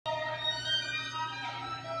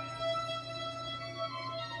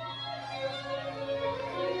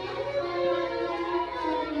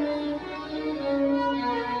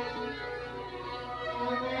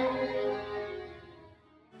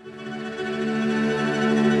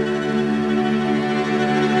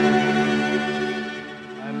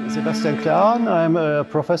Sebastian Claren. I'm a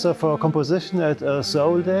professor for composition at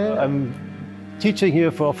Seoulde. I'm teaching here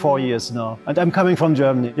for 4 years now, and I'm coming from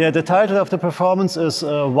Germany. Yeah, the title of the performance is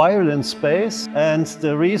VIOLINSPACE, and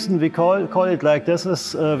the reason we call it like this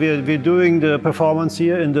is we're doing the performance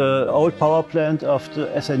here in the old power plant of the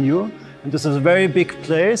SNU. And this is a very big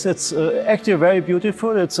place. It's actually very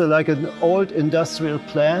beautiful. It's like an old industrial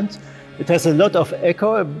plant. It has a lot of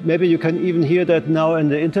echo. Maybe you can even hear that now in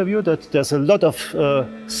the interview, that there's a lot of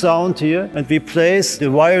sound here. And we place the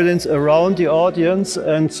violins around the audience,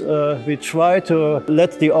 and we try to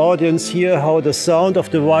let the audience hear how the sound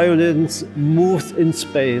of the violins moves in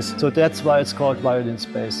space. So that's why it's called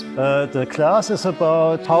VIOLINSPACE. The class is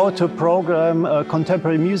about how to program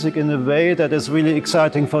contemporary music in a way that is really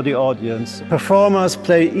exciting for the audience. Performers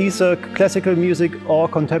play either classical music or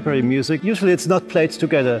contemporary music. Usually it's not played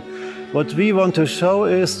together. What we want to show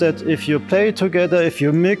is that if you play together, if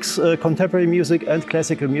you mix contemporary music and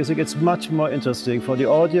classical music, it's much more interesting for the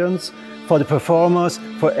audience, for the performers,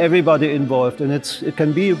 for everybody involved. And it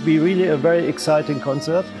can be really a very exciting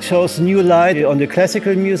concert. It shows new light on the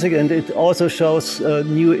classical music, and it also shows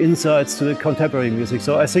new insights to the contemporary music.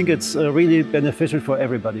 So I think it's really beneficial for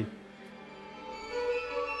everybody.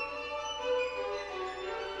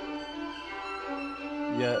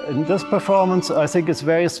 Yeah, in this performance, I think it's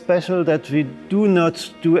very special that we do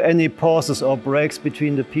not do any pauses or breaks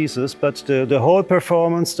between the pieces, but the whole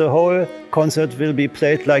performance, the whole concert will be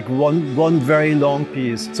played like one very long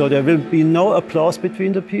piece. So there will be no applause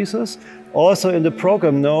between the pieces. Also in the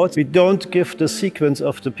program notes, we don't give the sequence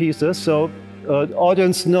of the pieces, so the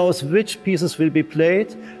audience knows which pieces will be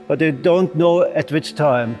played, but they don't know at which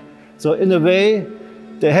time. So in a way,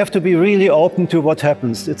 they have to be really open to what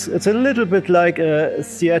happens. It's a little bit like a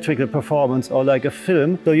theatrical performance or like a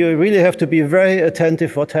film. So you really have to be very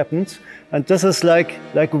attentive what happens. And this is like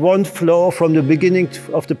one flow from the beginning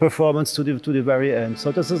of the performance to the very end.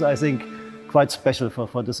 So this is, I think, quite special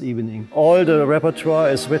for this evening. All the repertoire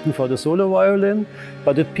is written for the solo violin,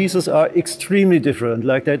 but the pieces are extremely different.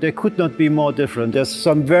 Like they could not be more different. There's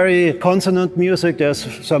some very consonant music, there's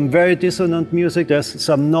some very dissonant music, there's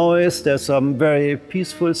some noise, there's some very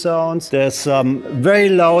peaceful sounds, there's some very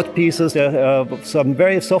loud pieces, there are some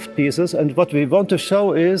very soft pieces. And what we want to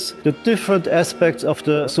show is the different aspects of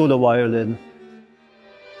the solo violin.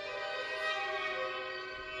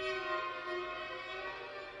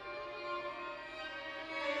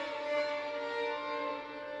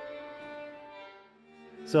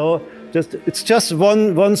 So it's just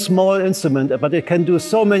one small instrument, but it can do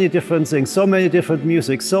so many different things, so many different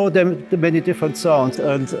music, so many different sounds.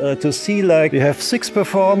 And to see, like, we have 6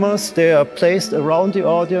 performers, they are placed around the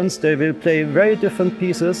audience, they will play very different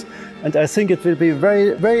pieces. And I think it will be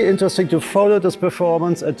very interesting to follow this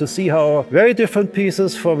performance and to see how very different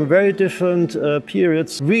pieces from very different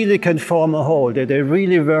periods really can form a whole. They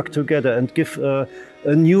really work together and give a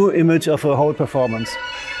new image of a whole performance.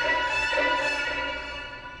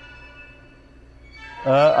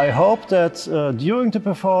 I hope that during the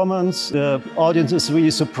performance, the audience is really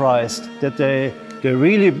surprised, that they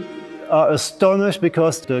really are astonished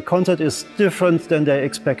because the concert is different than they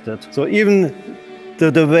expected. So even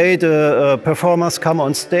the way the performers come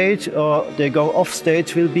on stage or they go off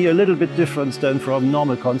stage will be a little bit different than from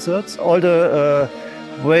normal concerts. All the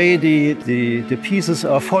way the pieces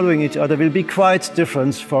are following each other will be quite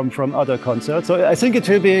different from other concerts. So I think it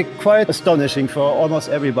will be quite astonishing for almost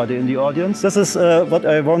everybody in the audience. This is what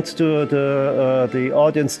I want the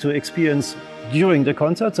audience to experience during the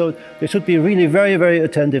concert, so they should be really very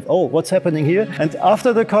attentive. Oh, what's happening here? And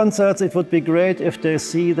after the concerts, it would be great if they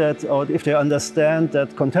see that, or if they understand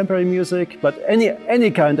that contemporary music, but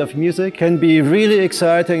any kind of music, can be really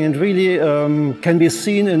exciting and really can be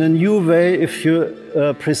seen in a new way if you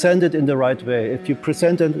present it in the right way. If you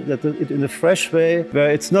present it in a fresh way,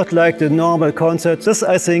 where it's not like the normal concert. This,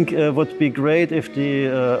 I think, would be great if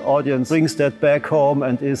the audience brings that back home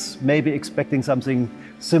and is maybe expecting something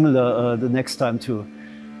similar the next time too.